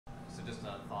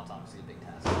thoughts? Obviously, a big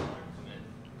task. Come in,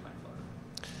 playing Florida.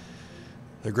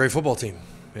 They're a great football team.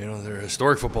 You know, they're a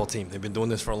historic football team. They've been doing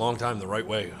this for a long time the right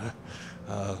way.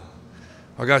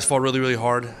 Our guys fought really, really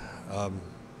hard. I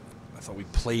thought we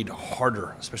played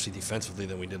harder, especially defensively,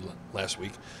 than we did last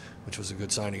week, which was a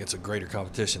good sign against a greater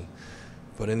competition.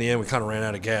 But in the end, we kind of ran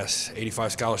out of gas.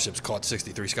 85 scholarships, caught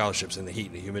 63 scholarships in the heat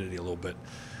and the humidity a little bit.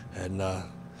 And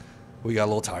we got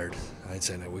a little tired. I'd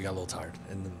say that we got a little tired.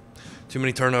 And too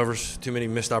many turnovers, too many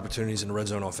missed opportunities in the red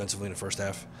zone offensively in the first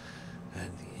half.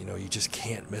 And, you know, you just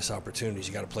can't miss opportunities.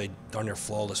 You got to play darn near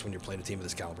flawless when you're playing a team of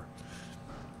this caliber.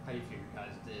 How do you feel you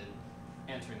guys did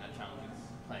answering that challenge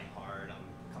of playing hard,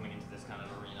 coming into this kind of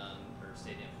arena or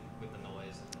stadium with the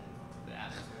noise and the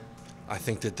atmosphere? I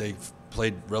think that they've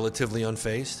played relatively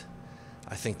unfazed.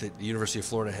 I think that the University of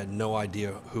Florida had no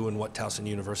idea who and what Towson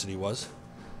University was,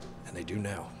 and they do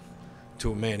now.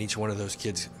 To a man, each one of those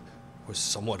kids was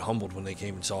somewhat humbled when they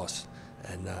came and saw us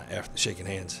and after shaking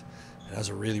hands. And that was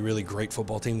a really, really great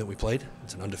football team that we played.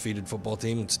 It's an undefeated football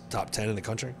team. It's top 10 in the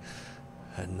country.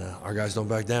 And our guys don't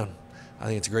back down. I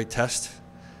think it's a great test,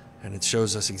 and it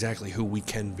shows us exactly who we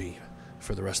can be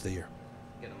for the rest of the year.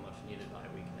 Get a much-needed bye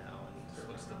week now, and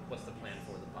what's the plan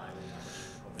for the bye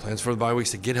week? Plans for the bye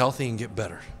weeks to get healthy and get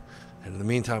better. And in the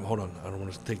meantime, hold on, I don't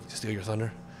want to steal your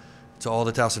thunder. To all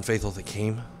the Towson faithful that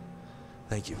came,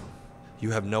 thank you.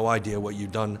 You have no idea what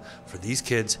you've done for these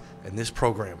kids and this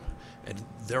program. And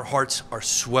their hearts are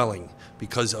swelling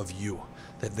because of you.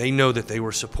 That they know that they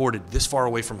were supported this far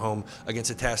away from home against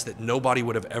a task that nobody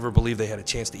would have ever believed they had a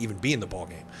chance to even be in the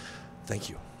ballgame. Thank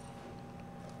you.